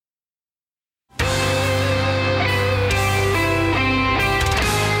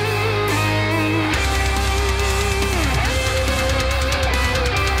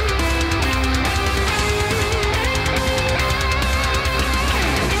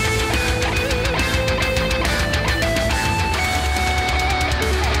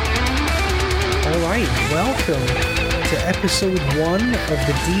welcome to episode 1 of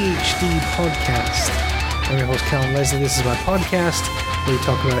the DHD Podcast. I'm your host, Callum. This is my podcast where we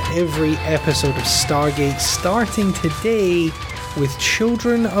talk about every episode of Stargate, starting today with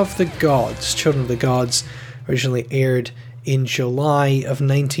Children of the Gods. Children of the Gods originally aired in July of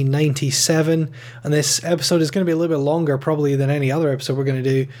 1997, and this episode is going to be a little bit longer probably than any other episode we're going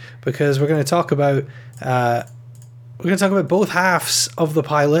to do, because we're going to talk about both halves of the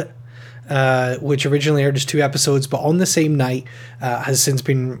pilot, which originally aired as 2 episodes, but on the same night, has since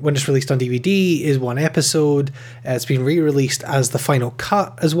been, when it's released on DVD, is 1 episode. It's been re-released as the final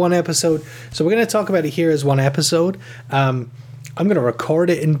cut as 1 episode. So we're going to talk about it here as 1 episode. I'm going to record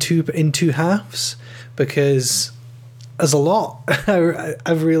it in two halves, because there's a lot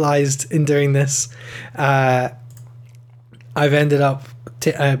I've realized in doing this. I've ended up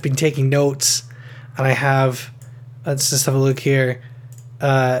I've been taking notes, and I have, let's just have a look here,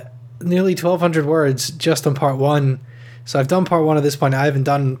 nearly 1,200 words just on part 1. So I've done part 1 at this point. I haven't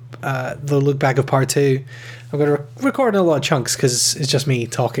done the look back of part 2. I'm going to record in a lot of chunks because it's just me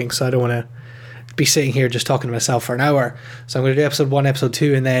talking, so I don't want to be sitting here just talking to myself for an hour. So I'm going to do episode 1, episode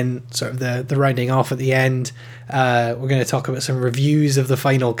 2, and then sort of the rounding off at the end. We're going to talk about some reviews of the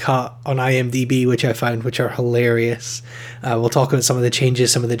final cut on IMDb, which I found, which are hilarious. We'll talk about some of the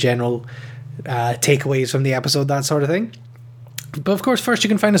changes, some of the general takeaways from the episode, that sort of thing. But of course, first you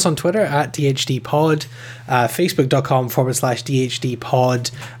can find us on Twitter at DHD Pod, Facebook.com/DHD Pod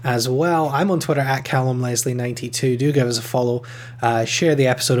as well. I'm on Twitter at Callum Leslie92. Do give us a follow. Share the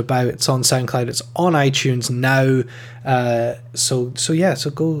episode about. It's on SoundCloud. It's on iTunes now. So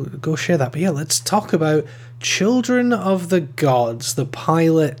go share that. But yeah, let's talk about Children of the Gods, the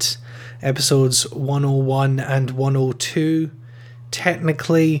pilot, episodes 101 and 102.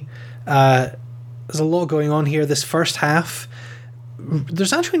 Technically, there's a lot going on here. This first half,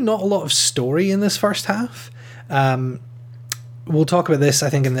 there's actually not a lot of story in this first half. We'll talk about this,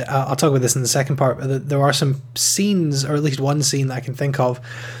 I think, I'll talk about this in the second part. There are some scenes, or at least one scene that I can think of,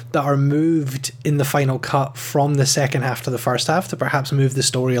 that are moved in the final cut from the second half to the first half to perhaps move the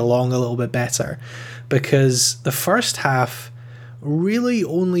story along a little bit better. Because the first half really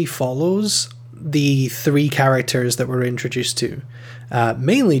only follows the 3 characters that we're introduced to.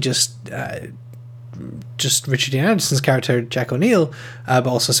 Mainly just Richard Dean Anderson's character, Jack O'Neill, but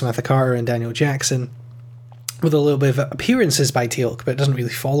also Samantha Carter and Daniel Jackson, with a little bit of appearances by Teal'c, but it doesn't really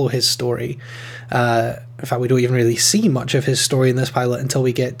follow his story. In fact, we don't even really see much of his story in this pilot until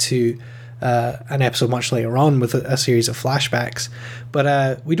we get to an episode much later on with a series of flashbacks.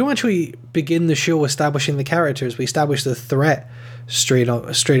 But we don't actually begin the show establishing the characters. We establish the threat straight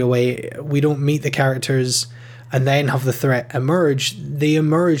away. We don't meet the characters and then have the threat emerge. They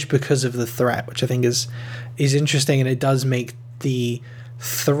emerge because of the threat, which I think is interesting, and it does make the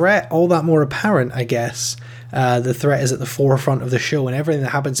threat all that more apparent, I guess. The threat is at the forefront of the show, and everything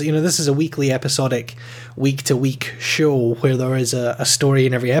that happens, this is a weekly episodic, week-to-week show where there is a story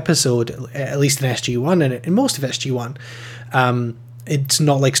in every episode, at least in SG-1, and in most of SG-1. It's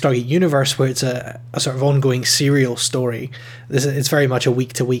not like Stargate Universe, where it's a sort of ongoing serial story. It's very much a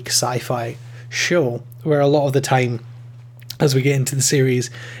week-to-week sci-fi show, where a lot of the time, as we get into the series,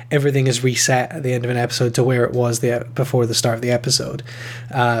 everything is reset at the end of an episode to where it was before the start of the episode.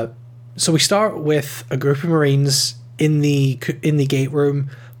 So we start with a group of Marines in the gate room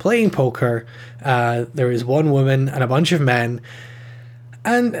playing poker. There is one woman and a bunch of men.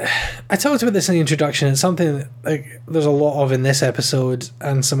 And I talked about this in the introduction. It's something like there's a lot of in this episode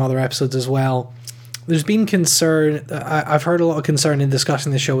and some other episodes as well. There's been concern, I've heard a lot of concern in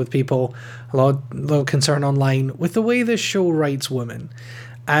discussing the show with people, a lot of concern online with the way this show writes women.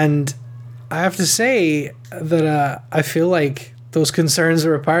 And I have to say that I feel like those concerns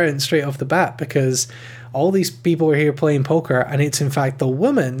are apparent straight off the bat, because all these people are here playing poker, and it's in fact the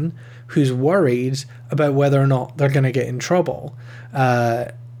woman who's worried about whether or not they're going to get in trouble.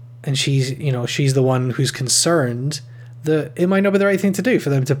 And she's the one who's concerned that it might not be the right thing to do for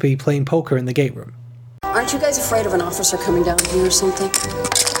them to be playing poker in the gate room. Aren't you guys afraid of an officer coming down here or something?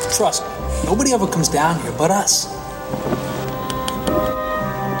 Trust me, nobody ever comes down here but us.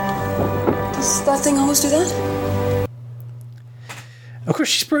 Does that thing always do that? Of course,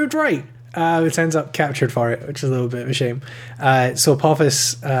 she's proved right. It ends up captured for it, which is a little bit of a shame. So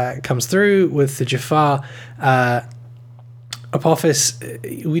Apophis comes through with the Jaffa. Apophis,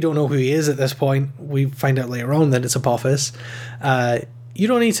 we don't know who he is at this point. We find out later on that it's Apophis. You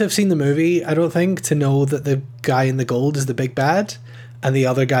don't need to have seen the movie, I don't think, to know that the guy in the gold is the big bad, and the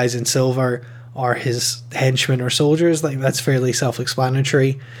other guys in silver are his henchmen or soldiers. Like, that's fairly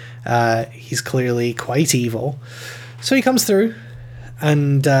self-explanatory. He's clearly quite evil. So he comes through,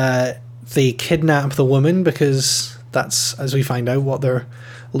 and they kidnap the woman because that's, as we find out, what they're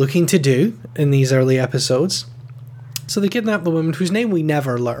looking to do in these early episodes. So they kidnap the woman, whose name we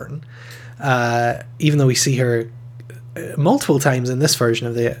never learn, even though we see her multiple times in this version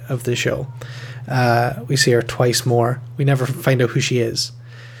of the show. We see her twice more. We never find out who she is.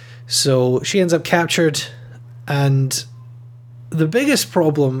 So she ends up captured, and the biggest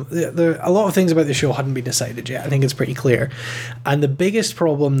problem, a lot of things about the show hadn't been decided yet. I think it's pretty clear. And the biggest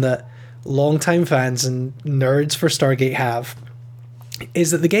problem that longtime fans and nerds for Stargate have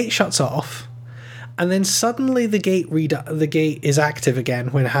is that the gate shuts off, and then suddenly the gate is active again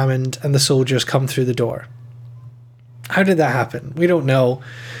when Hammond and the soldiers come through the door. How did that happen? We don't know,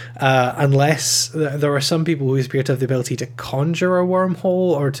 unless there are some people who appear to have the ability to conjure a wormhole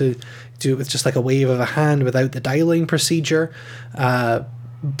or to do it with just like a wave of a hand without the dialing procedure.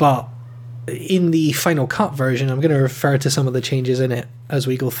 But in the final cut version, I'm going to refer to some of the changes in it as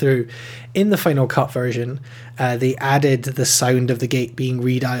we go through. In the final cut version, they added the sound of the gate being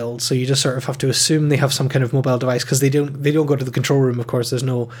redialed, so you just sort of have to assume they have some kind of mobile device, because they don't go to the control room. Of course, there's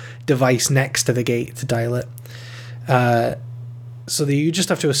no device next to the gate to dial it. So you just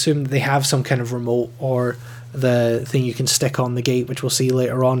have to assume that they have some kind of remote or the thing you can stick on the gate, which we'll see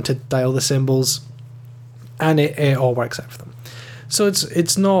later on, to dial the symbols, and it all works out for them. So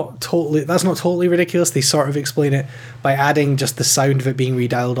that's not totally ridiculous. They sort of explain it by adding just the sound of it being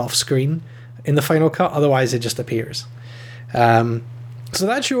redialed off screen in the final cut. Otherwise, it just appears. So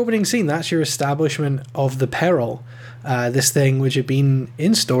that's your opening scene. That's your establishment of the peril. This thing which had been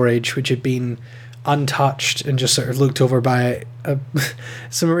in storage, which had been untouched and just sort of looked over by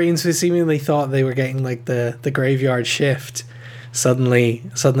some Marines who seemingly thought they were getting like the graveyard shift. Suddenly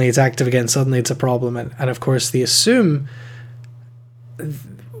it's active again. Suddenly it's a problem, and of course they assume. And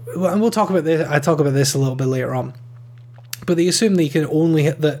we'll talk about this. I talk about this a little bit later on, but they assume they can only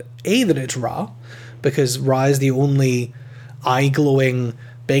hit that it's Ra, because Ra is the only eye-glowing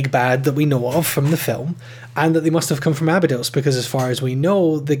big bad that we know of from the film, and that they must have come from Abydos, because as far as we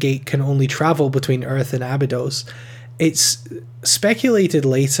know, the gate can only travel between Earth and Abydos. It's speculated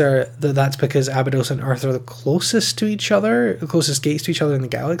later that that's because Abydos and Earth are the closest to each other, the closest gates to each other in the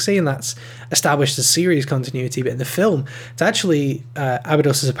galaxy, and that's established as series continuity. But in the film, it's actually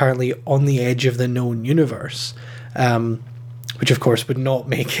Abydos is apparently on the edge of the known universe, which of course would not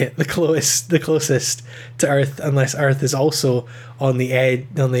make it the closest to Earth, unless Earth is also on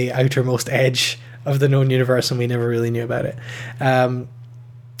the outermost edge of the known universe, and we never really knew about it.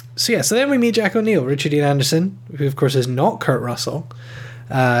 So then we meet Jack O'Neill, Richard Dean Anderson, who of course is not Kurt Russell.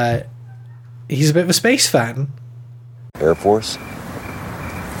 He's a bit of a space fan. Air Force?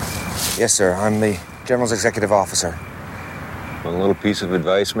 Yes, sir. I'm the General's Executive Officer. One little piece of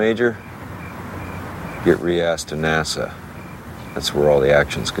advice, Major. Get re-asked to NASA. That's where all the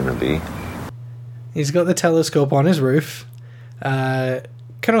action's going to be. He's got the telescope on his roof.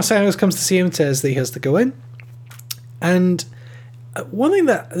 Colonel Sanders comes to see him, says that he has to go in. And one thing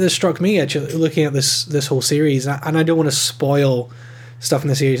that struck me, actually, looking at this whole series, and I don't want to spoil stuff in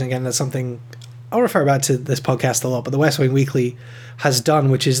the series, and again, that's something I'll refer back to this podcast a lot, but the West Wing Weekly has done,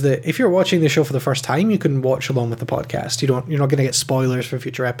 which is that if you're watching the show for the first time, you can watch along with the podcast. You're not going to get spoilers for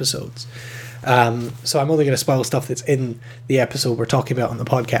future episodes. So I'm only going to spoil stuff that's in the episode we're talking about on the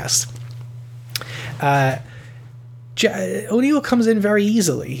podcast. O'Neill comes in very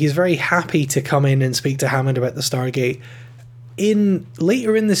easily. He's very happy to come in and speak to Hammond about the Stargate.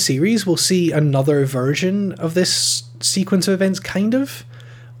 Later in the series, we'll see another version of this sequence of events, kind of,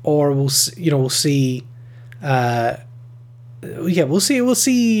 or we'll see sort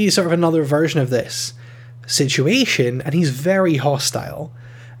of another version of this situation, and he's very hostile.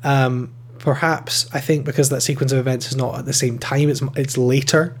 Perhaps, I think, because that sequence of events is not at the same time, it's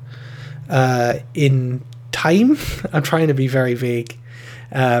later in time. I'm trying to be very vague.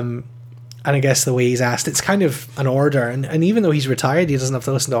 And I guess the way he's asked, it's kind of an order, and even though he's retired, he doesn't have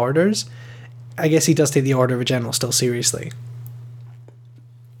to listen to orders. I guess he does take the order of a general still seriously.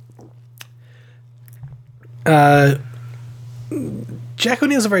 Jack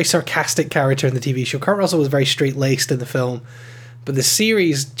O'Neill's a very sarcastic character in the TV show. Kurt Russell was very straight-laced in the film, but the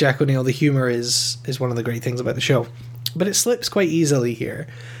series, Jack O'Neill, the humour is one of the great things about the show. But it slips quite easily here.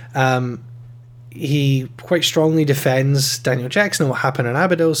 He quite strongly defends Daniel Jackson and what happened in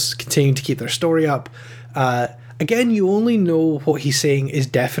Abydos, continuing to keep their story up. Again, you only know what he's saying is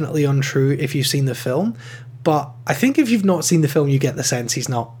definitely untrue if you've seen the film, but I think if you've not seen the film, you get the sense he's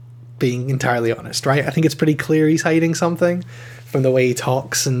not being entirely honest, right? I think it's pretty clear he's hiding something from the way he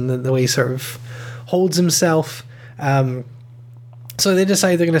talks and the way he sort of holds himself. So they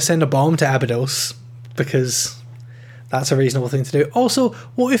decide they're going to send a bomb to Abydos because That's a reasonable thing to do. Also,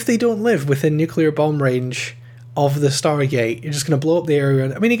 what if they don't live within nuclear bomb range of the Stargate? You're just going to blow up the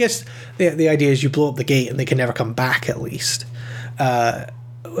area. I mean, I guess the idea is you blow up the gate and they can never come back, at least.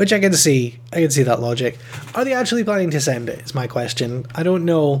 Which I can see. I can see that logic. Are they actually planning to send it? Is my question. I don't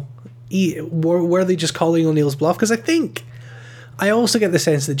know. Were they just calling O'Neill's bluff? Because I also get the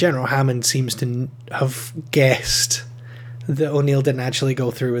sense that General Hammond seems to have guessed that O'Neill didn't actually go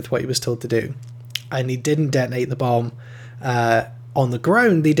through with what he was told to do. And he didn't detonate the bomb on the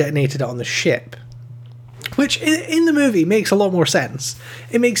ground, they detonated it on the ship. Which, in the movie, makes a lot more sense.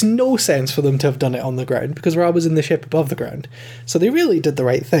 It makes no sense for them to have done it on the ground, because Rob was in the ship above the ground. So they really did the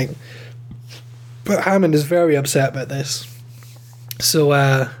right thing. But Hammond is very upset about this. So,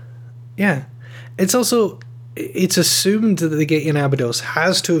 yeah. It's assumed that the gate in Abydos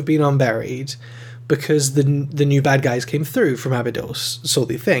has to have been unburied, because the new bad guys came through from Abydos, so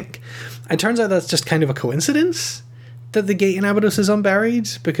they think. And turns out that's just kind of a coincidence that the gate in Abydos is unburied,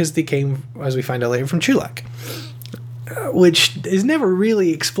 because they came, as we find out later, from Chulak. Which is never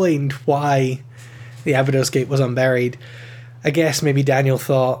really explained why the Abydos gate was unburied. I guess maybe Daniel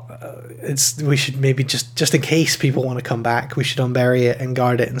thought we should maybe just in case people want to come back, we should unbury it and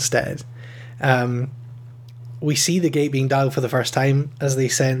guard it instead. We see the gate being dialed for the first time as they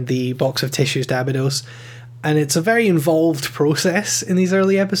send the box of tissues to Abydos, and it's a very involved process in these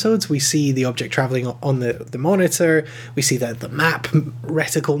early episodes. We see the object travelling on the monitor, we see the map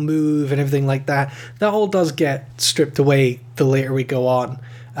reticle move and everything like that. That all does get stripped away the later we go on.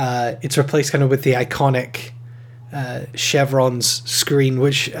 It's replaced kind of with the iconic chevrons screen,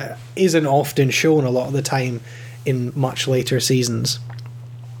 which isn't often shown a lot of the time in much later seasons.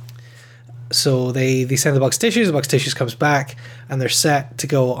 So they send the box of tissues comes back, and they're set to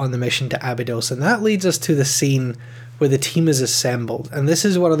go on the mission to Abydos. And that leads us to the scene where the team is assembled. And this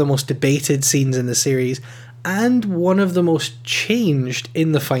is one of the most debated scenes in the series, and one of the most changed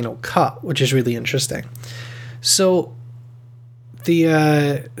in the final cut, which is really interesting. So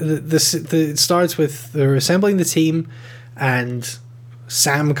it starts with they're assembling the team, and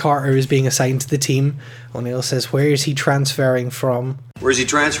Sam Carter is being assigned to the team. O'Neill says, where is he transferring from? Where's he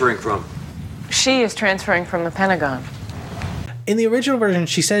transferring from? She is transferring from the Pentagon. In the original version,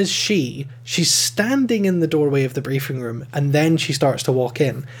 she says she's standing in the doorway of the briefing room, and then she starts to walk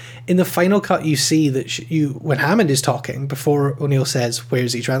in. In the final cut, you see that when Hammond is talking, before O'Neill says, where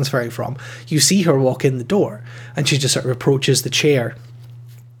is he transferring from, you see her walk in the door, and she just sort of approaches the chair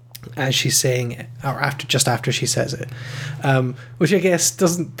as she's saying it, or just after she says it, which I guess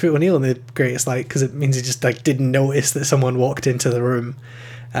doesn't put O'Neill in the greatest light, because it means he just didn't notice that someone walked into the room.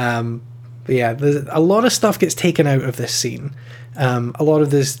 But yeah, a lot of stuff gets taken out of this scene. A lot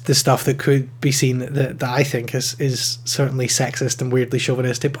of the stuff that could be seen that I think is certainly sexist and weirdly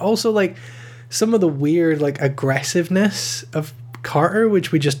chauvinistic, but also some of the weird aggressiveness of Carter,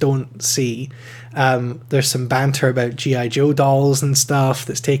 which we just don't see. There's some banter about G.I. Joe dolls and stuff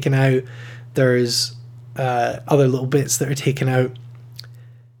that's taken out. There's other little bits that are taken out.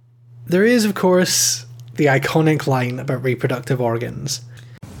 There is, of course, the iconic line about reproductive organs.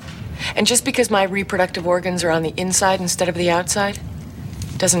 And just because my reproductive organs are on the inside instead of the outside,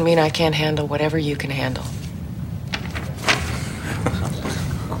 doesn't mean I can't handle whatever you can handle.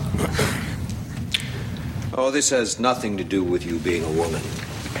 Oh, this has nothing to do with you being a woman.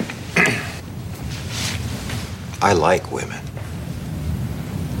 I like women.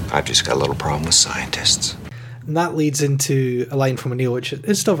 I've just got a little problem with scientists. And that leads into a line from O'Neill, which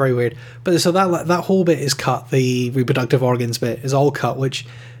is still very weird. But so that whole bit is cut. The reproductive organs bit is all cut, which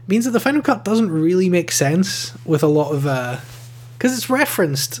means that the final cut doesn't really make sense with a lot of... because it's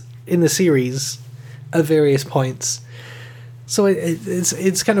referenced in the series at various points. So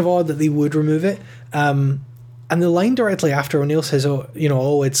it's kind of odd that they would remove it. And the line directly after O'Neill says,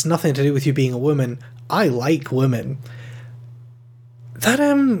 oh, it's nothing to do with you being a woman. I like women.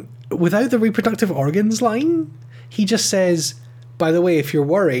 That, without the reproductive organs line, he just says, by the way, if you're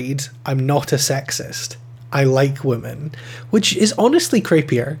worried, I'm not a sexist. I like women. Which is honestly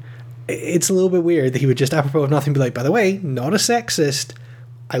creepier. It's a little bit weird that he would just, apropos of nothing, be like, by the way, not a sexist.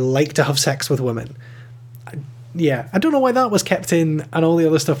 I like to have sex with women. Yeah, I don't know why that was kept in and all the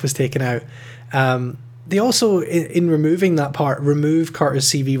other stuff was taken out. They also, in removing that part, remove Carter's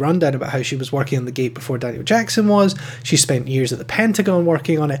CV rundown about how she was working on the gate before Daniel Jackson was. She spent years at the Pentagon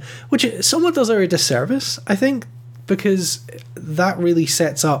working on it, which somewhat does her a disservice, I think, because that really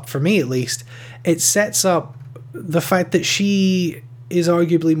sets up, for me at least, it sets up the fact that she is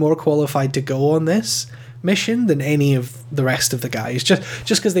arguably more qualified to go on this mission than any of the rest of the guys. Just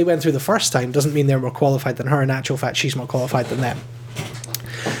because they went through the first time doesn't mean they're more qualified than her. In actual fact, she's more qualified than them.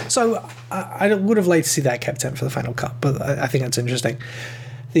 So I would have liked to see that kept in for the final cut, but I think that's interesting.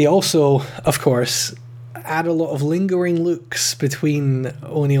 They also, of course, add a lot of lingering looks between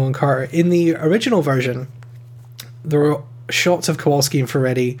O'Neill and Carter. In the original version, there are shots of Kowalski and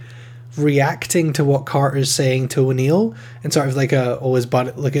Ferretti reacting to what Carter's saying to O'Neill, and sort of like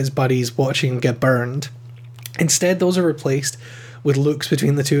his buddies watching him get burned. Instead, those are replaced with looks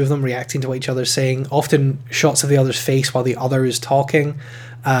between the two of them reacting to what each other's saying, often shots of the other's face while the other is talking.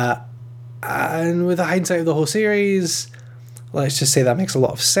 And with the hindsight of the whole series, let's just say that makes a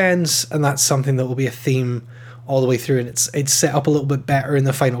lot of sense, and that's something that will be a theme all the way through, and it's set up a little bit better in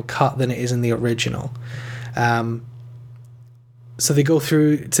the final cut than it is in the original. So they go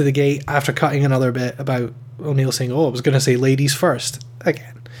through to the gate after cutting another bit about O'Neill saying, I was going to say ladies first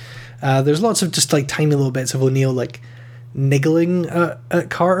again. There's lots of just like tiny little bits of O'Neill like niggling at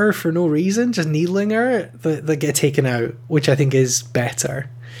Carter for no reason, just needling her, that get taken out, which I think is better.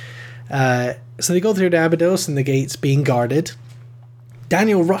 So they go through to Abydos and the gate's being guarded.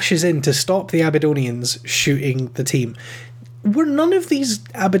 Daniel rushes in to stop the Abydonians shooting the team. Were none of these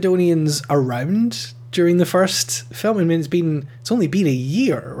Abydonians around during the first film? I mean, it's only been a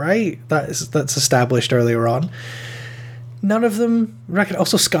year, right? That's established earlier on. None of them reckon.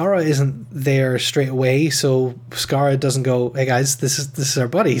 Also, Skara isn't there straight away, so Skara doesn't go, "Hey guys, this is our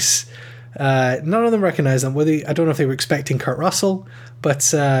buddies." None of them recognize them. I don't know if they were expecting Kurt Russell, but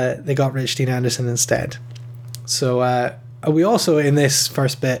they got Rich Dean Anderson instead. So we also, in this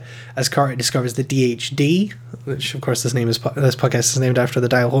first bit, as Carter discovers the DHD, which of course this podcast is named after the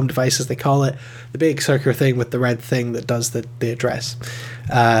dial home device, as they call it, the big circular thing with the red thing that does the address.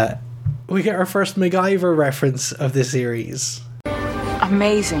 We get our first MacGyver reference of the series.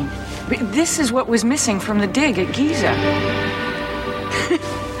 Amazing. This is what was missing from the dig at Giza.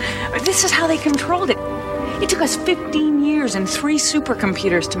 This is how they controlled it. It took us 15 years and 3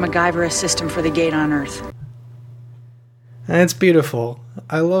 supercomputers to MacGyver a system for the gate on Earth. And it's beautiful.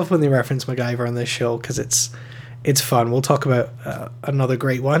 I love when they reference MacGyver on this show because it's fun. We'll talk about another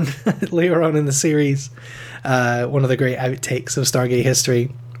great one later on in the series. One of the great outtakes of Stargate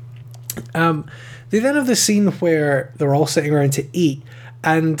history. They then have this scene where they're all sitting around to eat,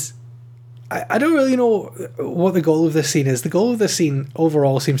 and I don't really know what the goal of this scene is. The goal of this scene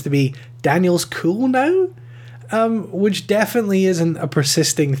overall seems to be Daniel's cool now, which definitely isn't a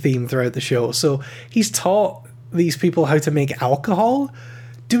persisting theme throughout the show. So he's taught these people how to make alcohol.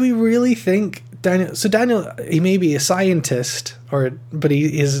 Do we really think Daniel... So Daniel, he may be a scientist, but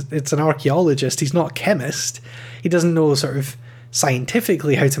it's an archaeologist. He's not a chemist. He doesn't know sort of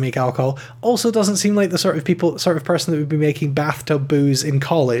scientifically how to make alcohol. Also doesn't seem like the sort of person that would be making bathtub booze in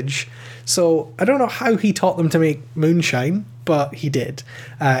college. So I don't know how he taught them to make moonshine, but he did.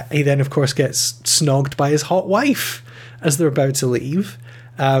 He then of course gets snogged by his hot wife as they're about to leave,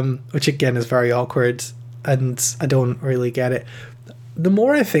 which again is very awkward, and I don't really get it. The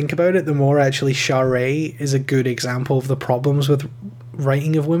more I think about it, the more actually Sharae is a good example of the problems with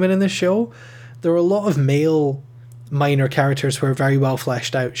writing of women in this show. There are a lot of male minor characters who are very well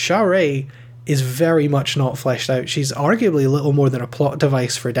fleshed out. Sharae is very much not fleshed out. She's arguably a little more than a plot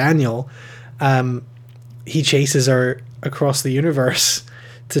device for Daniel. He chases her across the universe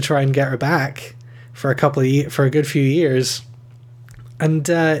to try and get her back for a good few years, and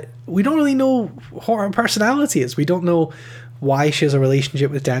we don't really know what her personality is. We don't know why she has a relationship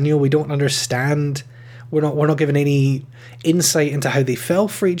with Daniel. We don't understand. We're not given any insight into how they fell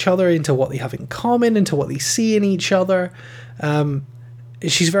for each other, into what they have in common, into what they see in each other.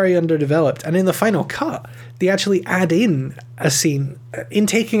 She's very underdeveloped. And in the final cut, they actually add in a scene, in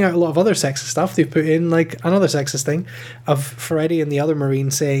taking out a lot of other sexist stuff, they've put in like another sexist thing of Ferretti and the other Marine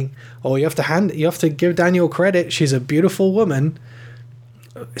saying, "Oh, you have to give Daniel credit. She's a beautiful woman."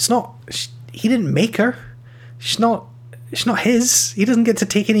 It's not. He didn't make her. She's not his. He doesn't get to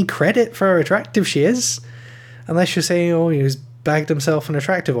take any credit for how attractive she is, unless you're saying, "Oh, he's bagged himself an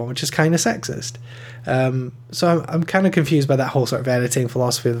attractive one," which is kind of sexist. So I'm kind of confused by that whole sort of editing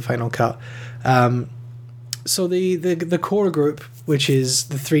philosophy of the final cut. So the core group, which is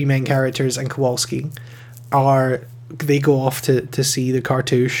the 3 main characters and Kowalski, they go off to see the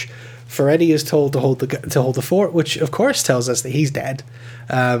cartouche. Ferretti is told to hold the fort, which of course tells us that he's dead.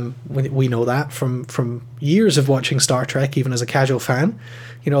 We know that from years of watching Star Trek, even as a casual fan.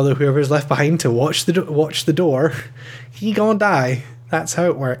 You know that whoever's left behind to watch the door, he gonna die. That's how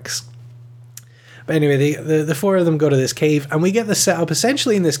it works. But anyway, the 4 of them go to this cave, and we get the setup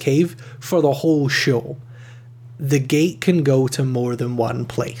essentially in this cave for the whole show. The gate can go to more than one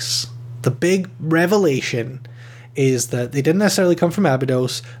place. The big revelation is that they didn't necessarily come from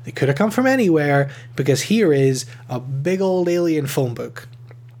Abydos. They could have come from anywhere, because here is a big old alien phone book.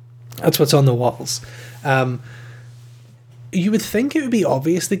 That's what's on the walls. You would think it would be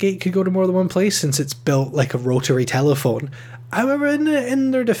obvious the gate could go to more than one place since it's built like a rotary telephone. However,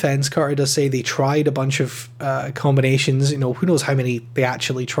 in their defense, Carter does say they tried a bunch of combinations. You know, who knows how many they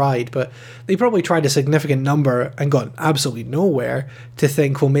actually tried, but they probably tried a significant number and got absolutely nowhere to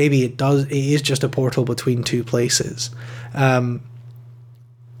think, well, maybe it is just a portal between two places. And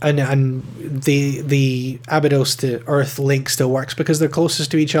the Abydos to Earth link still works because they're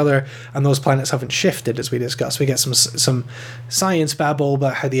closest to each other, and those planets haven't shifted, as we discussed. We get some science babble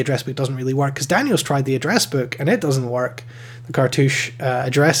about how the address book doesn't really work, because Daniel's tried the address book and it doesn't work, the cartouche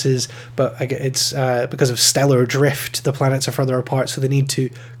addresses, but it's because of stellar drift, the planets are further apart, so they need to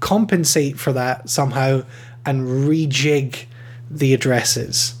compensate for that somehow and rejig the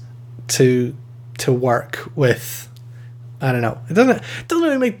addresses to work with. I don't know. It doesn't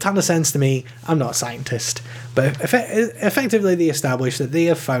really make a ton of sense to me. I'm not a scientist. But effectively, they establish that they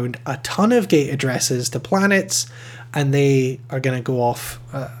have found a ton of gate addresses to planets, and they are going to go off,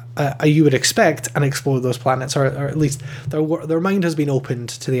 you would expect, and explore those planets, or at least their mind has been opened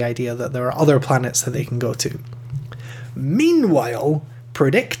to the idea that there are other planets that they can go to. Meanwhile,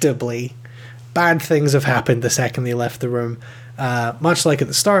 predictably, bad things have happened the second they left the room. Much like at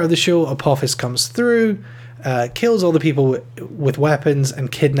the start of the show, Apophis comes through, kills all the people with weapons,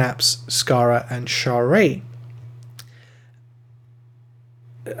 and kidnaps Skara and Sha're.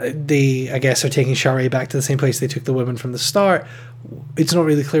 They, I guess, are taking Sha're back to the same place they took the women from the start. It's not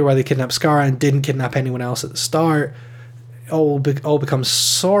really clear why they kidnapped Skara and didn't kidnap anyone else at the start. All becomes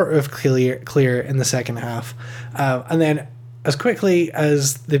sort of clear in the second half. And then, as quickly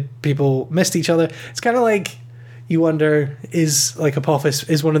as the people missed each other, it's kind of like, you wonder, is like Apophis,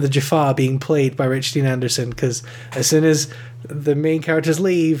 is one of the Jaffa being played by Rich Dean Anderson? Because as soon as the main characters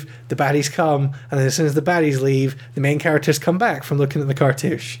leave, the baddies come, and then as soon as the baddies leave, the main characters come back from looking at the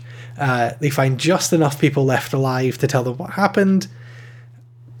cartouche. They find just enough people left alive to tell them what happened.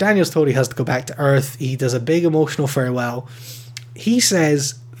 Daniel's told he has to go back to Earth. He does a big emotional farewell. He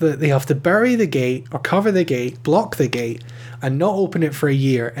says that they have to bury the gate, or cover the gate, block the gate, and not open it for a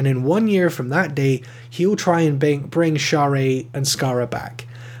year, and in 1 year from that day, he'll try and bring Sha're and Skara back.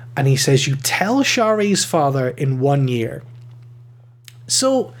 And he says, you tell Share's father in 1 year.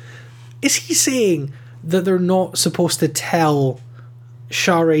 So, is he saying that they're not supposed to tell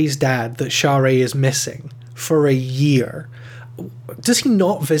Share's dad that Sha're is missing for a year? Does he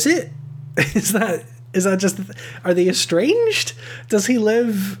not visit? Is that just... Are they estranged? Does he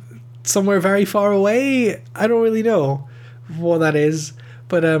live somewhere very far away? I don't really know what that is,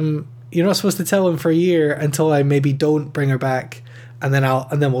 but you're not supposed to tell him for a year until I maybe don't bring her back, and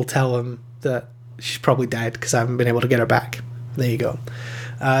then we'll tell him that she's probably dead because I haven't been able to get her back. There you go.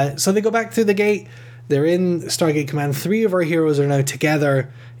 So they go back through the gate. They're in Stargate Command. 3 of our heroes are now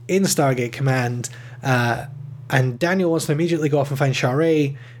together in Stargate Command, and Daniel wants to immediately go off and find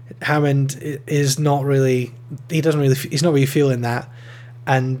Sha're. Hammond is not really. He's not really feeling that.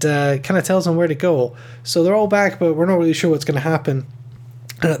 And kind of tells them where to go. So they're all back, but we're not really sure what's going to happen.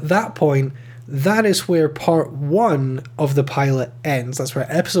 And at that point, that is where part 1 of the pilot ends. That's where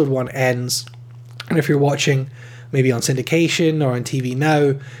episode 1 ends. And if you're watching maybe on syndication or on TV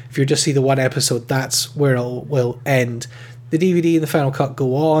now, if you just see the one episode, that's where it will end. The DVD and the final cut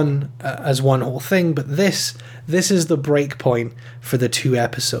go on as one whole thing, but this is the break point for the 2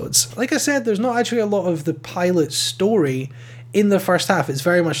 episodes. Like I said, there's not actually a lot of the pilot story in the first half. It's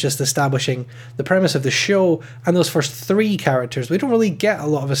very much just establishing the premise of the show and those first 3 characters. We don't really get a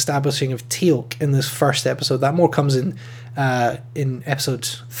lot of establishing of Teal'c in this first episode. That more comes in episode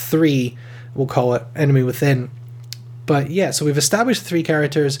 3, we'll call it, Enemy Within. But yeah, so we've established 3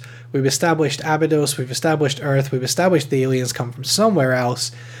 characters, we've established Abydos, we've established Earth, we've established the aliens come from somewhere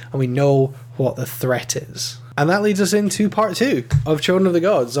else, and we know what the threat is. And that leads us into part 2 of Children of the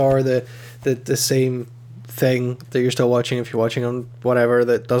Gods, or the same thing that you're still watching if you're watching on whatever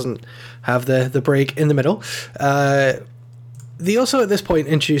that doesn't have the break in the middle. They also at this point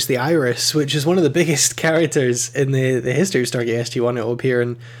introduce the Iris, which is one of the biggest characters in the history of Stargate SG-1. It will appear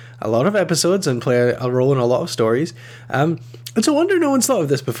in a lot of episodes and play a role in a lot of stories. It's a wonder no one's thought of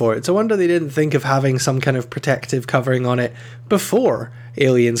this before. It's a wonder they didn't think of having some kind of protective covering on it before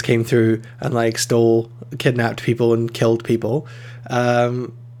aliens came through and kidnapped people and killed people.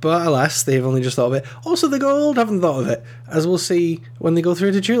 But alas, they've only just thought of it. Also, the Goa'uld haven't thought of it, as we'll see when they go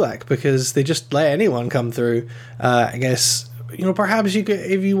through to Chulak, because they just let anyone come through. I guess, perhaps you could,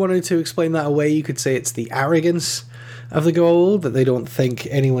 if you wanted to explain that away, you could say it's the arrogance of the Goa'uld, that they don't think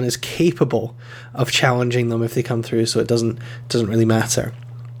anyone is capable of challenging them if they come through, so it doesn't really matter.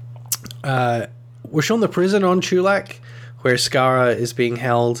 We're shown the prison on Chulak, where Skara is being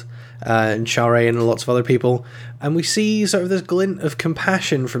held, and Shara and lots of other people, and we see sort of this glint of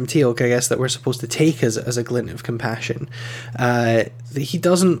compassion from Teal'c, I guess, that we're supposed to take as a glint of compassion. He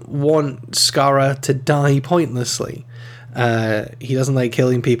doesn't want Skara to die pointlessly. He doesn't like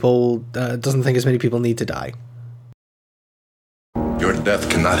killing people, doesn't think as many people need to die. Your death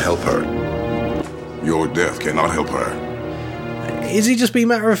cannot help her. Your death cannot help her. Is he just being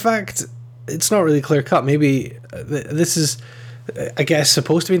matter of fact? It's not really clear cut. Maybe this is, I guess,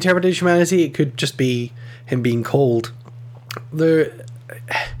 supposed to be interpreted as humanity. It could just be him being cold. A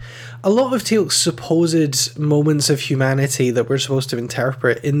lot of Teal'c's supposed moments of humanity that we're supposed to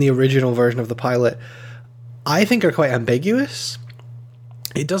interpret in the original version of the pilot, I think, are quite ambiguous.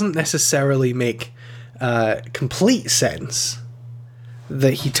 It doesn't necessarily make complete sense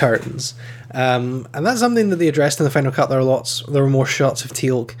that he turns. And that's something that they addressed in the final cut. There were more shots of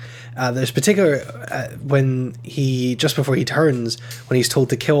Teal'c. There's particular when he, just before he turns, when he's told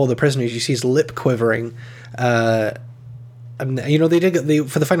to kill all the prisoners, you see his lip quivering. And you know, they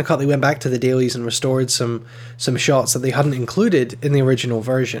for the final cut, they went back to the dailies and restored some shots that they hadn't included in the original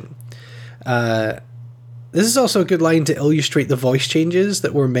version. This is also a good line to illustrate the voice changes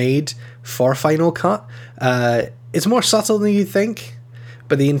that were made for final cut. It's more subtle than you'd think,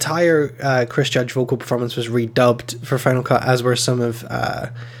 but the entire Chris Judge vocal performance was redubbed for final cut, as were some of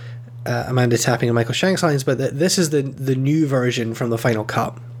Amanda Tapping and Michael Shank's lines, but this is the new version from the final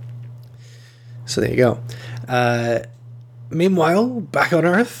cut. So there you go. Meanwhile, back on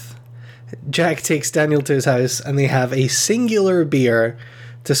Earth, Jack takes Daniel to his house, and they have a singular beer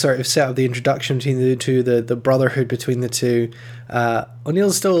to sort of set up the introduction between the two, the brotherhood between the two.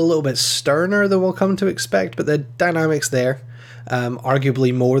 O'Neill's still a little bit sterner than we'll come to expect, but the dynamic's there,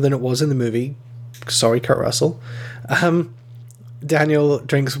 arguably more than it was in the movie. Sorry, Kurt Russell. Daniel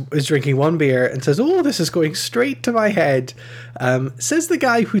is drinking one beer and says, "Oh, this is going straight to my head," says the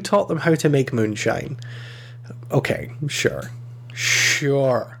guy who taught them how to make moonshine. Okay, sure.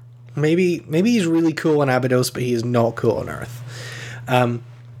 Maybe he's really cool on Abydos, but he is not cool on Earth.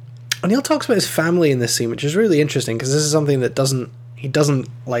 O'Neill talks about his family in this scene, which is really interesting, because this is something that he doesn't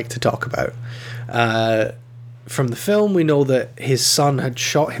like to talk about. From the film, we know that his son had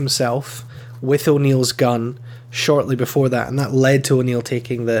shot himself with O'Neill's gun shortly before that, and that led to O'Neill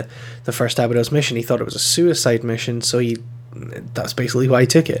taking the first Abydos mission. He thought it was a suicide mission, so that's basically why he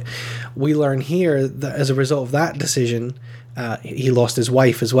took it. We learn here that as a result of that decision, he lost his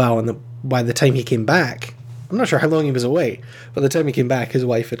wife as well, and by the time he came back, I'm not sure how long he was away, but by the time he came back, his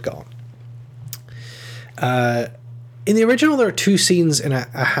wife had gone. In the original, there are two scenes in a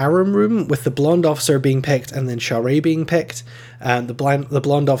harem room, with the blonde officer being picked and then Shara being picked. The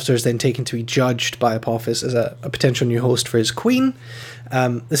blonde officer is then taken to be judged by Apophis as a potential new host for his queen.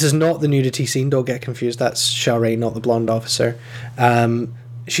 This is not the nudity scene, don't get confused. That's Shara, not the blonde officer.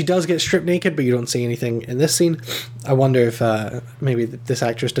 She does get stripped naked, but you don't see anything in this scene. I wonder if maybe this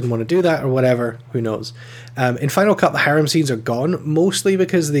actress didn't want to do that or whatever. Who knows? In Final Cut, the harem scenes are gone, mostly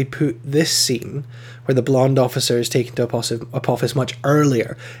because they put this scene, where the blonde officer is taken to Apophis much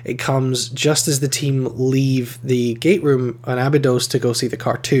earlier. It comes just as the team leave the gate room on Abydos to go see the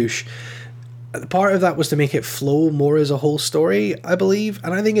cartouche. Part of that was to make it flow more as a whole story, I believe,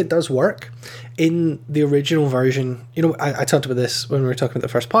 and I think it does work. In the original version, you know, I talked about this when we were talking about the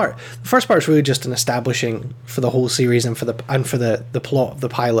first part. The first part is really just an establishing for the whole series and for the plot of the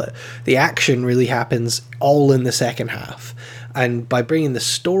pilot. The action really happens all in the second half, and by bringing the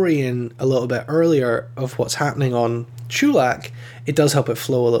story in a little bit earlier of what's happening on Chulak, it does help it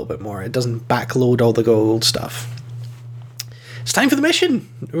flow a little bit more. It doesn't backload all the gold stuff. It's time for the mission.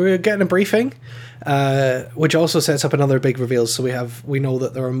 We're getting a briefing, which also sets up another big reveal. So we know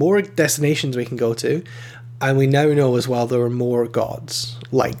that there are more destinations we can go to, and we now know as well there are more gods.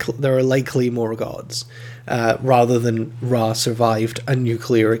 There are likely more gods, rather than Ra survived a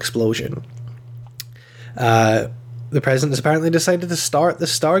nuclear explosion. The president has apparently decided to start the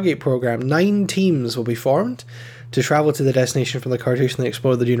Stargate program. 9 teams will be formed to travel to the destination from the cartouche and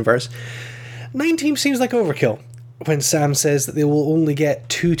explore the universe. 9 teams seems like overkill. When Sam says that they will only get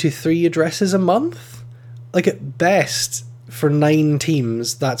 2 to 3 addresses a month, like at best for 9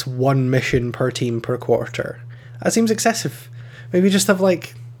 teams, that's 1 mission per team per quarter. That seems excessive. Maybe just have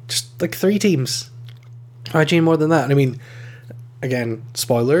like 3 teams. Imagine more than that. I mean, again,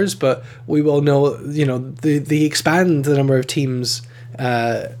 spoilers, but we will know. You know, they expand the number of teams.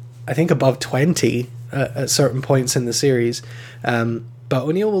 I think above 20 at certain points in the series. But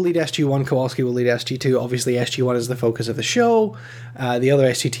O'Neill will lead SG-1, Kowalski will lead SG-2. Obviously, SG-1 is the focus of the show. The other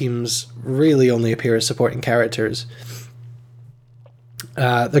SG teams really only appear as supporting characters.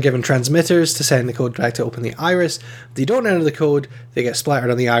 They're given transmitters to send the code back to open the iris. If they don't enter the code, they get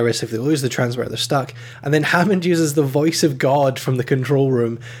splattered on the iris. If they lose the transmitter, they're stuck. And then Hammond uses the voice of God from the control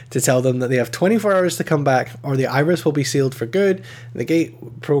room to tell them that they have 24 hours to come back, or the iris will be sealed for good, and the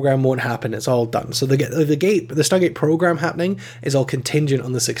gate program won't happen. It's all done. So the Stargate program happening is all contingent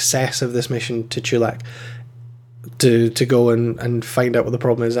on the success of this mission to Chulak, to go and find out what the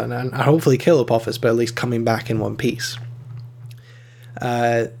problem is, and hopefully kill Apophis, but at least coming back in one piece.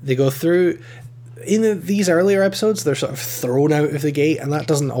 They go through in these earlier episodes, they're sort of thrown out of the gate, and that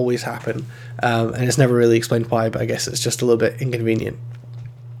doesn't always happen, and it's never really explained why, but I guess it's just a little bit inconvenient.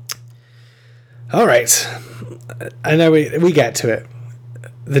 Alright, and now we get to it.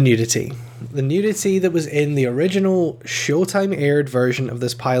 The nudity that was in the original Showtime aired version of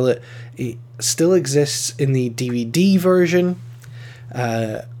this pilot, it still exists in the DVD version.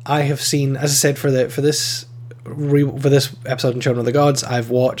 I have seen, as I said, for this episode in Children of the Gods,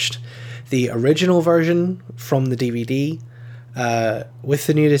 I've watched the original version from the DVD with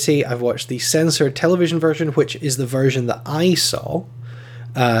the nudity. I've watched the censored television version, which is the version that I saw,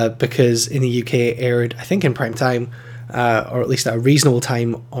 because in the UK it aired, I think, in prime time, or at least at a reasonable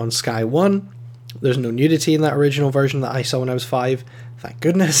time on Sky 1. There's no nudity in that original version that I saw when I was 5. Thank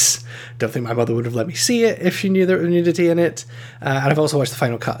goodness. Don't think my mother would have let me see it if she knew there was nudity in it. And I've also watched the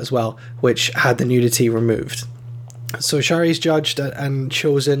final cut as well, which had the nudity removed. So Shari's judged and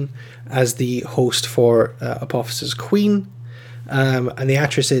chosen as the host for Apophis's Queen, and the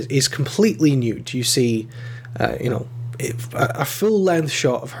actress is completely nude. You see, a full-length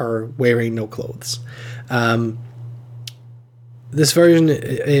shot of her wearing no clothes. This version,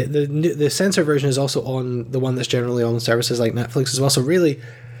 the censored version, is also on the one that's generally on services like Netflix as well. So really,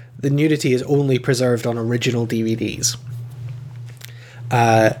 the nudity is only preserved on original DVDs.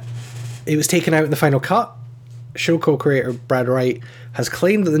 It was taken out in the final cut. Show co-creator Brad Wright has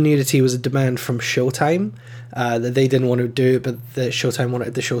claimed that the nudity was a demand from Showtime, that they didn't want to do it, but that Showtime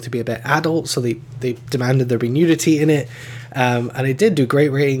wanted the show to be a bit adult, so they demanded there be nudity in it, and it did do great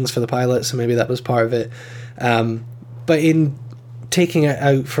ratings for the pilot, so maybe that was part of it. But in taking it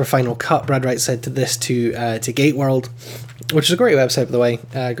out for final cut, Brad Wright said to Gateworld, which is a great website, by the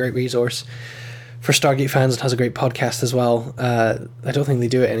way, great resource for Stargate fans, and has a great podcast as well. I don't think they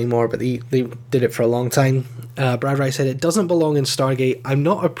do it anymore, but they did it for a long time. Brad Wright said, "It doesn't belong in Stargate. I'm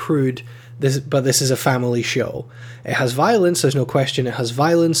not a prude, but this is a family show. It has violence, there's no question it has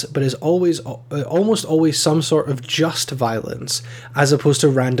violence, but is almost always some sort of just violence, as opposed to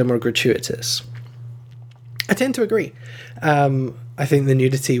random or gratuitous." I tend to agree. I think the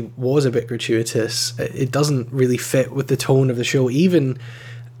nudity was a bit gratuitous. It doesn't really fit with the tone of the show, even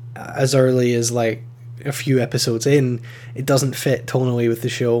as early as like a few episodes in. It doesn't fit tonally with the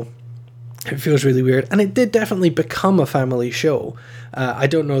show. It feels really weird, and it did definitely become a family show. I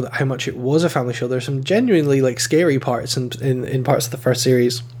don't know how much it was a family show. There's some genuinely like scary parts in parts of the first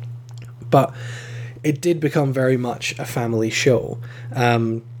series, but it did become very much a family show.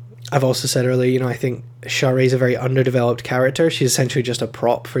 I've also said earlier, I think Shari's a very underdeveloped character. She's essentially just a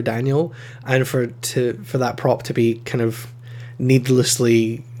prop for Daniel, and for that prop to be kind of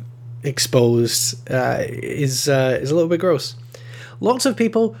needlessly exposed is a little bit gross. Lots of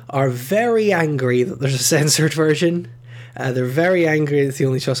people are very angry that there's a censored version. They're very angry it's the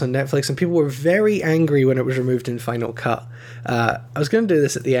only show on Netflix, and people were very angry when it was removed in Final Cut. I was going to do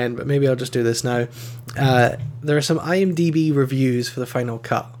this at the end, but maybe I'll just do this now. There are some IMDb reviews for the Final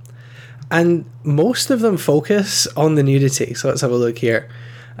Cut, and most of them focus on the nudity. So let's have a look here.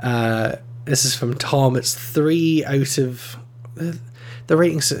 This is from Tom. It's 3 out of... The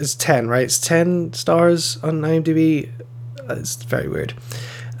rating is 10, right? It's 10 stars on IMDb. It's very weird.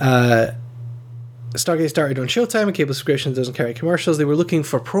 Stargate started on Showtime, a cable subscription that doesn't carry commercials. They were looking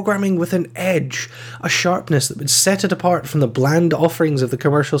for programming with an edge, a sharpness that would set it apart from the bland offerings of the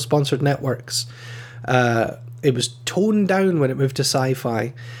commercial-sponsored networks. It was toned down when it moved to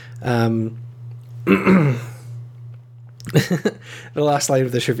sci-fi. The last line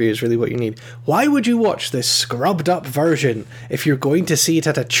of this review is really what you need. "Why would you watch this scrubbed up version? If you're going to see it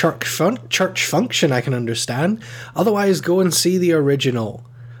at a church function, I can understand. Otherwise, go and see the original.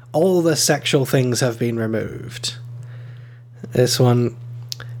 All the sexual things have been removed." This one,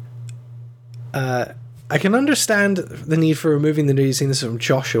 I can understand the need for removing the nudity scene. This is from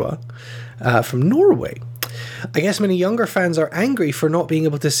Joshua, from Norway. "I guess many younger fans are angry for not being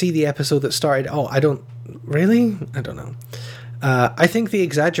able to see the episode that started..." Oh, I don't know. "I think they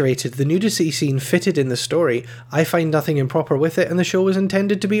exaggerated. The nudity scene fitted in the story. I find nothing improper with it, and the show was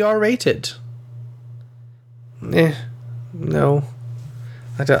intended to be R-rated." No.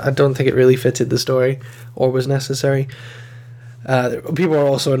 I don't think it really fitted the story, or was necessary. People are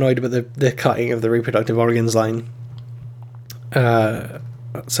also annoyed about the cutting of the reproductive organs line.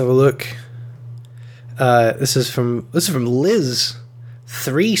 Let's have a look. This is from Liz.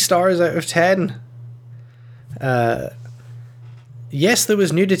 3 stars out of 10. Yes, there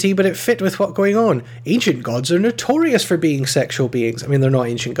was nudity, but it fit with what's going on. Ancient gods are notorious for being sexual beings. I mean, they're not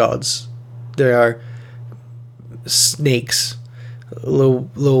ancient gods. They are snakes,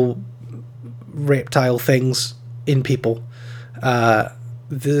 little reptile things in people.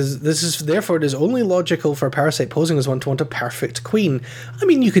 This is therefore it is only logical for a parasite posing as one to want a perfect queen. I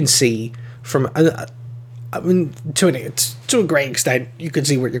mean, you can see from to a great extent, you can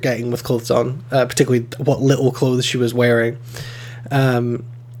see what you're getting with clothes on, particularly what little clothes she was wearing. Let's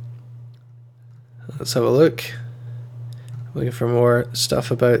have a look. Looking for more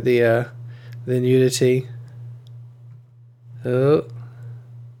stuff about the nudity. Oh.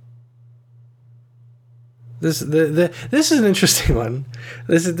 This is an interesting one.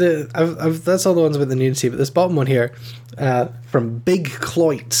 This is that's all the ones about the nudity, but this bottom one here, from Big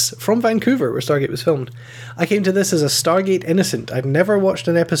Cloits from Vancouver, where Stargate was filmed. I came to this as a Stargate innocent. I'd never watched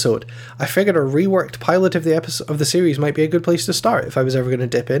an episode. I figured a reworked pilot of the series might be a good place to start if I was ever going to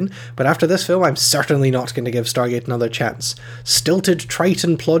dip in. But after this film, I'm certainly not going to give Stargate another chance. Stilted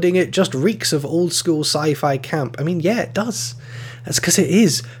Triton plodding it just reeks of old school sci-fi camp. I mean, yeah, it does. That's because it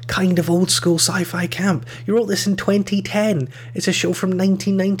is kind of old school sci-fi camp. You wrote this in 2010. It's a show from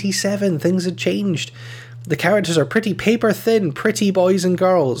 1997. Things had changed. The characters are pretty paper thin, pretty boys and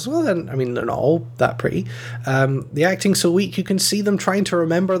girls. Well, then, I mean, they're not all that pretty. The acting's so weak you can see them trying to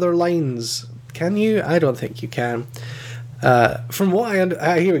remember their lines. Can you? I don't think you can. From what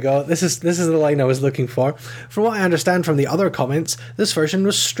here we go. This is the line I was looking for. From what I understand from the other comments, this version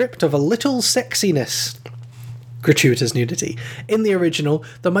was stripped of a little sexiness. Gratuitous nudity. In the original,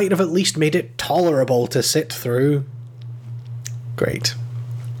 they might have at least made it tolerable to sit through. Great.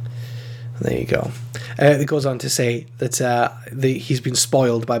 There you go. It goes on to say that he's been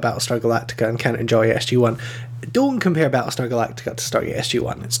spoiled by Battlestar Galactica and can't enjoy SG-1. Don't compare Battlestar Galactica to Stargate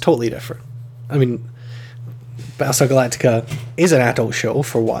SG-1. It's totally different. I mean, Battlestar Galactica is an adult show,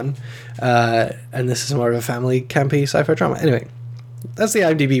 for one, and this is more of a family campy sci-fi drama. Anyway, that's the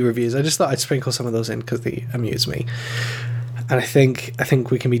IMDb reviews. I just thought I'd sprinkle some of those in because they amuse me. And I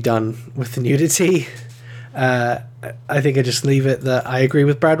think we can be done with the nudity. I think I just leave it that I agree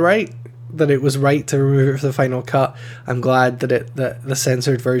with Brad Wright, that it was right to remove it for the final cut. I'm glad that the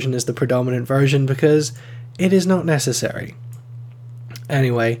censored version is the predominant version because it is not necessary.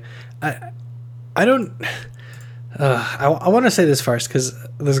 Anyway, I want to say this first because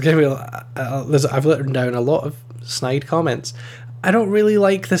there's going to be I've written down a lot of snide comments. I don't really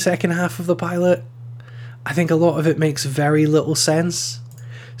like the second half of the pilot. I think a lot of it makes very little sense.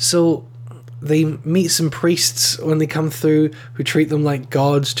 So they meet some priests when they come through who treat them like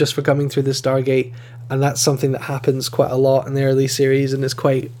gods just for coming through the Stargate, and that's something that happens quite a lot in the early series and is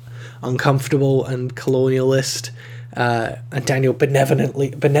quite uncomfortable and colonialist. And Daniel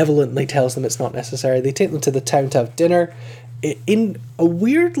benevolently tells them it's not necessary. They take them to the town to have dinner in a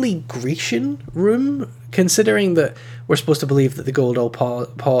weirdly Grecian room, considering that we're supposed to believe that the gold all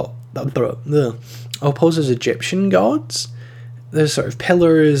poses Egyptian gods. There's sort of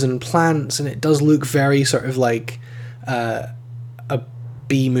pillars and plants, and it does look very sort of like a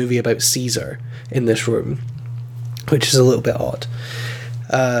B movie about Caesar in this room, which is a little bit odd.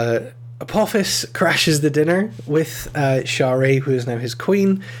 Apophis crashes the dinner with Shari, who is now his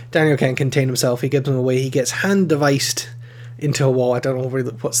queen. Daniel can't contain himself. He gives him away. He gets hand deviced into a wall. I don't know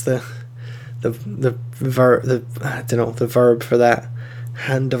really what's the verb for that.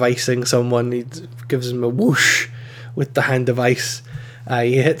 Hand devicing someone. He gives him a whoosh with the hand device.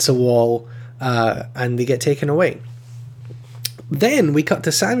 He hits a wall, and they get taken away. Then we cut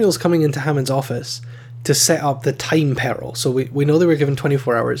to Samuels coming into Hammond's office to set up the time peril. So we know they were given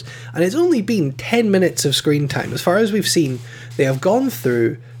 24 hours, and it's only been 10 minutes of screen time. As far as we've seen, they have gone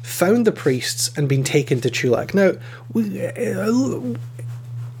through, found the priests, and been taken to Chulak. Now,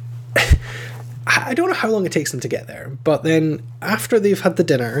 I don't know how long it takes them to get there, but then after they've had the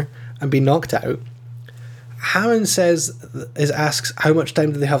dinner and been knocked out, Hammond asks how much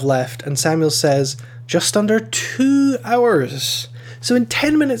time do they have left, and Samuel says just under 2 hours. So in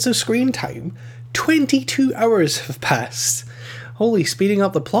 10 minutes of screen time, 22 hours have passed. Holy, speeding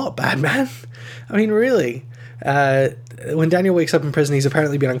up the plot, bad man. I mean, really. When Daniel wakes up in prison, he's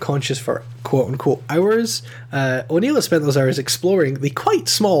apparently been unconscious for quote-unquote hours. O'Neill has spent those hours exploring the quite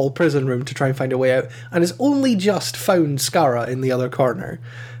small prison room to try and find a way out, and has only just found Skara in the other corner.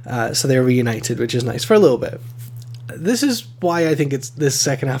 So they're reunited, which is nice for a little bit. This is why I think this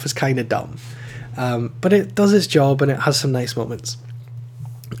second half is kind of dumb. But it does its job, and it has some nice moments.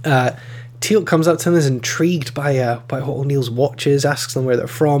 Teal'c comes up to him, is intrigued by what O'Neill's watches, asks them where they're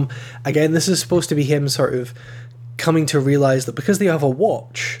from. Again, this is supposed to be him sort of coming to realise that because they have a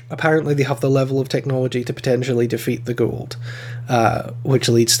watch, apparently they have the level of technology to potentially defeat the Goa'uld, which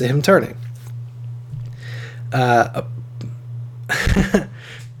leads to him turning.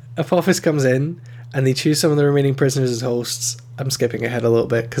 Apophis comes in, and they choose some of the remaining prisoners as hosts. I'm skipping ahead a little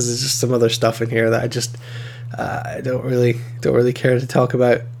bit because there's just some other stuff in here that I just I don't really care to talk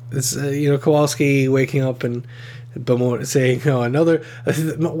about. It's Kowalski waking up and saying, another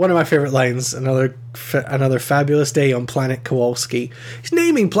one of my favorite lines, another fabulous day on planet Kowalski. He's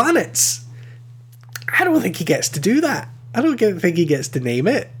naming planets. I don't think he gets to do that. I don't think he gets to name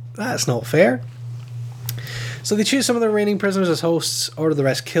it. That's not fair. So they choose some of the remaining prisoners as hosts, order the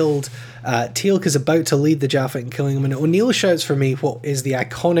rest killed. Teal'c is about to lead the Jaffa in killing him, and O'Neill shouts for me what is the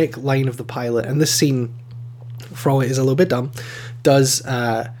iconic line of the pilot. And this scene, for all it is a little bit dumb, does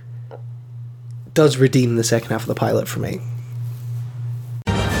redeem the second half of the pilot for me.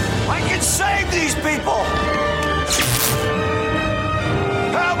 I can save these people!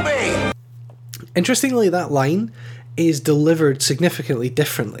 Help me! Interestingly, that line is delivered significantly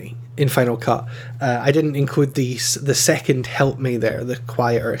differently in Final Cut. I didn't include the second help me there, the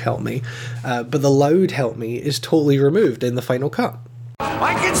quieter help me, but the loud help me is totally removed in the Final Cut.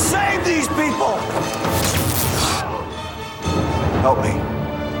 I can save these people! Help me.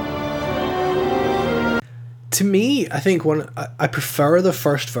 To me, I think I prefer the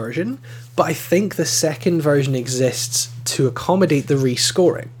first version, but I think the second version exists to accommodate the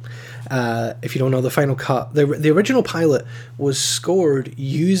rescoring. If you don't know the Final Cut, the original pilot was scored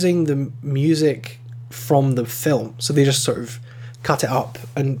using the music from the film, so they just sort of cut it up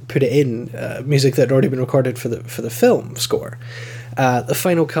and put it in music that had already been recorded for the film score. The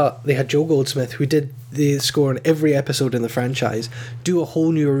Final Cut, they had Joe Goldsmith, who did the score on every episode in the franchise, do a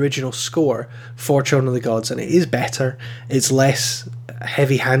whole new original score for Children of the Gods, and it is better. It's less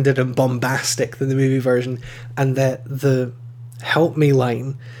heavy-handed and bombastic than the movie version, and the help me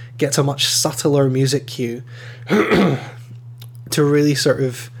line gets a much subtler music cue to really sort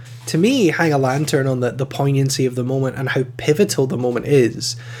of, to me, hang a lantern on the poignancy of the moment and how pivotal the moment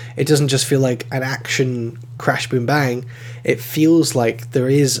is. It doesn't just feel like an action crash boom bang. It feels like there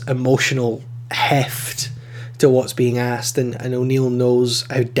is emotional heft to what's being asked, and O'Neill knows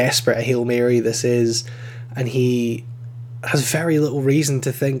how desperate a Hail Mary this is, and he has very little reason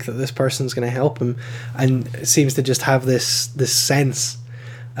to think that this person's going to help him, and seems to just have this sense.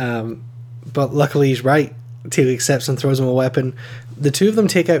 But luckily he's right. Teal'c accepts and throws him a weapon. The two of them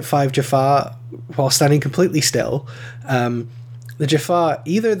take out 5 Jaffa while standing completely still. The Jaffa,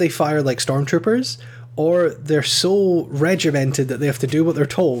 either they fire like stormtroopers, or they're so regimented that they have to do what they're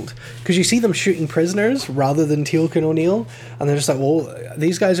told. Because you see them shooting prisoners rather than Teal'c and O'Neill, and they're just like, well,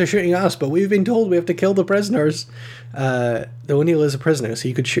 these guys are shooting us, but we've been told we have to kill the prisoners. The O'Neill is a prisoner, so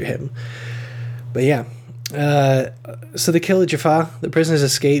you could shoot him. But yeah. So they kill the Jaffa, the prisoners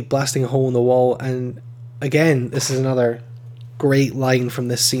escape, blasting a hole in the wall, and again, this is another great line from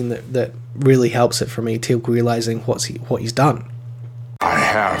this scene that really helps it for me, Teal'c realising what he's done. I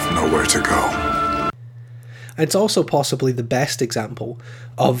have nowhere to go. It's also possibly the best example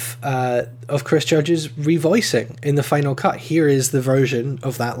of Chris Judge's revoicing in the Final Cut. Here is the version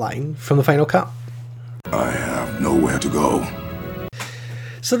of that line from the Final Cut. I have nowhere to go.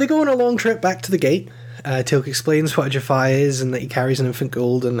 So they go on a long trip back to the gate. Teal'c explains what a Jaffa is and that he carries an infant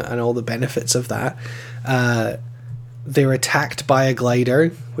Goa'uld and all the benefits of that. They're attacked by a glider,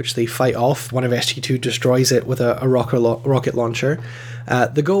 which they fight off. One of SG-2 destroys it with a rocket launcher.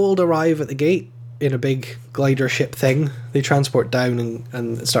 The Goa'uld arrive at the gate in a big glider ship thing. They transport down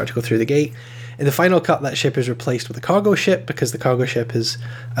and start to go through the gate. In the Final Cut, that ship is replaced with a cargo ship, because the cargo ship is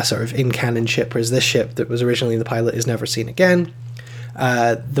a sort of in-canon ship, whereas this ship that was originally in the pilot is never seen again.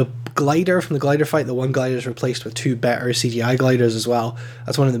 The glider from the glider fight, the one glider is replaced with 2 better CGI gliders as well.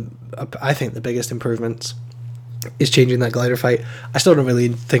 That's one of the, I think, the biggest improvements is changing that glider fight. I still don't really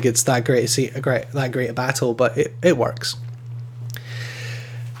think it's that great a battle, but it works.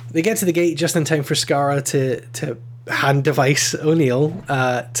 They get to the gate just in time for Skara to hand device O'Neill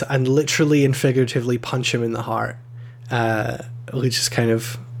and literally and figuratively punch him in the heart, which is kind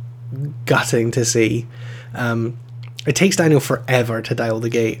of gutting to see. It takes Daniel forever to dial the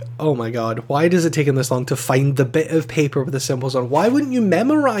gate. Oh my god, why does it take him this long to find the bit of paper with the symbols on? Why wouldn't you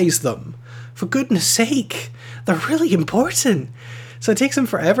memorize them? For goodness sake, they're really important. So it takes him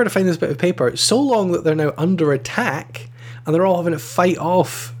forever to find this bit of paper, so long that they're now under attack, and they're all having to fight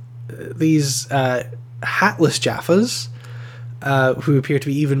off these hatless Jaffas. who appear to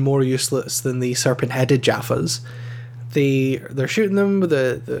be even more useless than the serpent-headed Jaffas. They're shooting them with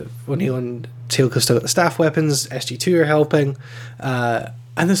the O'Neill and Teal'c have still got the staff weapons. SG-2 are helping.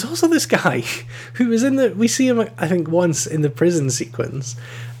 And there's also this guy who was we see him, I think, once in the prison sequence,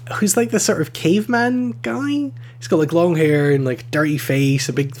 who's like the sort of caveman guy. He's got like long hair and like dirty face,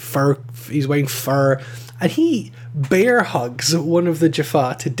 a big fur, he's wearing fur, and he bear hugs one of the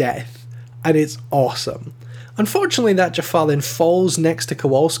Jaffa to death, and it's awesome. Unfortunately, that Jaffa then falls next to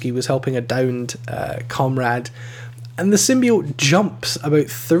Kowalski, who was helping a downed comrade, and the symbiote jumps about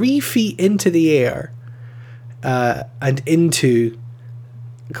 3 feet into the air and into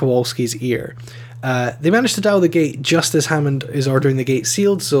Kowalski's ear. They manage to dial the gate just as Hammond is ordering the gate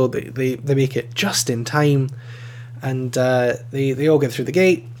sealed, so they make it just in time, and they all get through the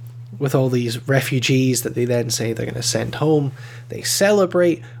gate with all these refugees that they then say they're going to send home. They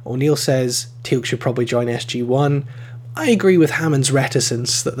celebrate. O'Neill says Teal'c should probably join SG-1. I agree with Hammond's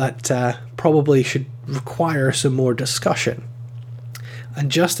reticence that probably should require some more discussion.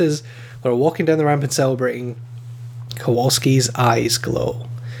 And just as they're walking down the ramp and celebrating, Kowalski's eyes glow.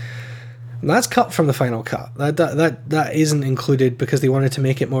 And that's cut from the final cut. That isn't included because they wanted to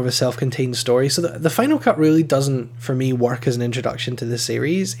make it more of a self-contained story. So the final cut really doesn't, for me, work as an introduction to the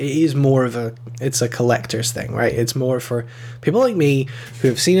series. It is more of it's a collector's thing, right? It's more for people like me who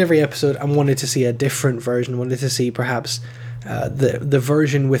have seen every episode and wanted to see a different version, wanted to see perhaps the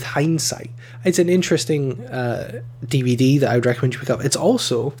version with hindsight. It's an interesting DVD that I would recommend you pick up. It's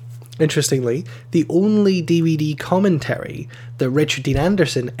also, interestingly, the only DVD commentary that Richard Dean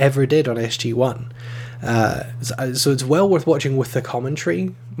Anderson ever did on SG-1. So it's well worth watching with the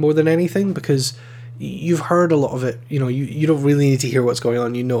commentary more than anything, because you've heard a lot of it. You know, you don't really need to hear what's going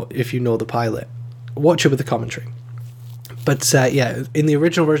on. You know, if you know the pilot, watch it with the commentary. But yeah, in the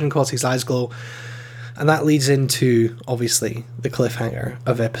original version, Kowalski's eyes glow, and that leads into obviously the cliffhanger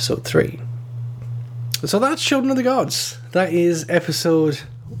of episode 3. So that's Children of the Gods. That is episode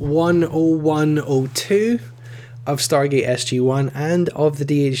 10102 of Stargate SG-1 and of the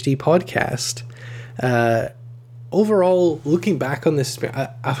DHD podcast. Overall, looking back on this, I've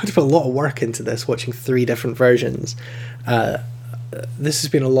had to put a lot of work into this, watching 3 different versions. This has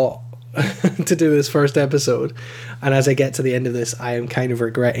been a lot to do this first episode, and as I get to the end of this, I am kind of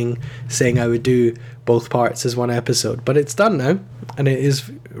regretting saying I would do both parts as one episode, but it's done now, and it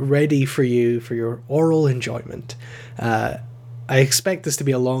is ready for you for your oral enjoyment. I expect this to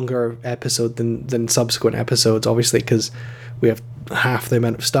be a longer episode than subsequent episodes, obviously, because we have half the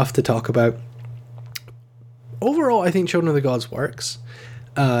amount of stuff to talk about. Overall, I think Children of the Gods works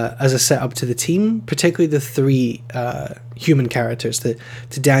as a setup to the team, particularly the 3 human characters, to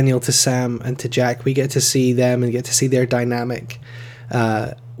Daniel, to Sam, and to Jack. We get to see them and get to see their dynamic,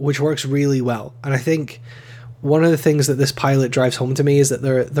 which works really well. And I think one of the things that this pilot drives home to me is that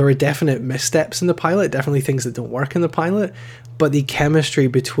there are definite missteps in the pilot, definitely things that don't work in the pilot, but the chemistry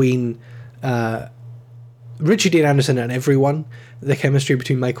between Richard Dean Anderson and everyone, the chemistry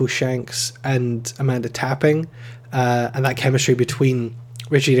between Michael Shanks and Amanda Tapping, and that chemistry between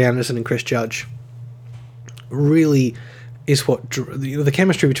Richard Dean Anderson and Chris Judge really is what the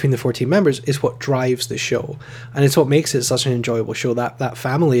chemistry between the 14 members is what drives the show, and it's what makes it such an enjoyable show. That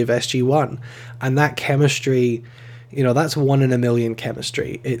family of SG-1 and that chemistry, you know, that's 1 in a million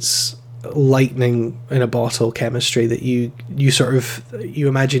chemistry. It's lightning in a bottle chemistry that you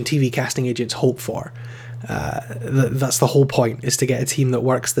imagine TV casting agents hope for. That's the whole point, is to get a team that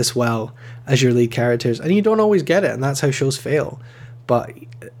works this well as your lead characters, and you don't always get it, and that's how shows fail. But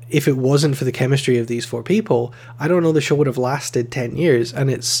if it wasn't for the chemistry of these 4 people, I don't know the show would have lasted 10 years. And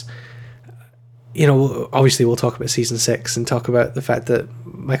it's, you know, obviously we'll talk about season 6 and talk about the fact that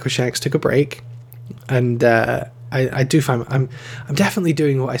Michael Shanks took a break, and I do find I'm definitely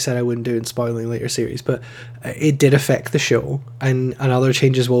doing what I said I wouldn't do in spoiling later series, but it did affect the show, and other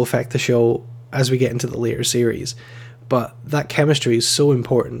changes will affect the show as we get into the later series. But that chemistry is so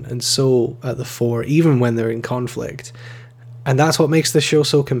important and so at the fore, even when they're in conflict. And that's what makes the show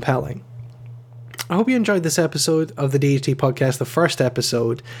so compelling. I hope you enjoyed this episode of the DHD podcast, the first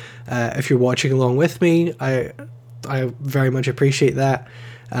episode. If you're watching along with me, I very much appreciate that.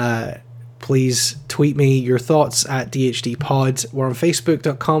 Please tweet me your thoughts at DHD Pod. We're on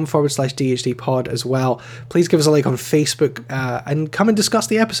Facebook.com/DHD Pod as well. Please give us a like on Facebook and come and discuss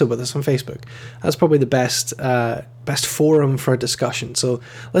the episode with us on Facebook. That's probably the best forum for a discussion. So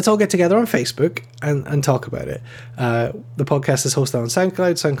let's all get together on Facebook and talk about it. The podcast is hosted on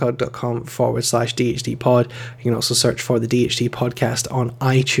SoundCloud, soundcloud.com/DHD Pod. You can also search for the DHD Podcast on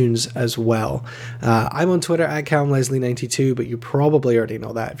iTunes as well. I'm on Twitter at CallumLeslie92, but you probably already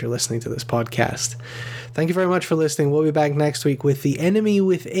know that if you're listening to this Podcast. Thank you very much for listening. We'll be back next week with The Enemy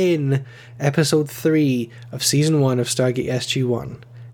Within, Episode 3 of Season 1 of Stargate SG-1.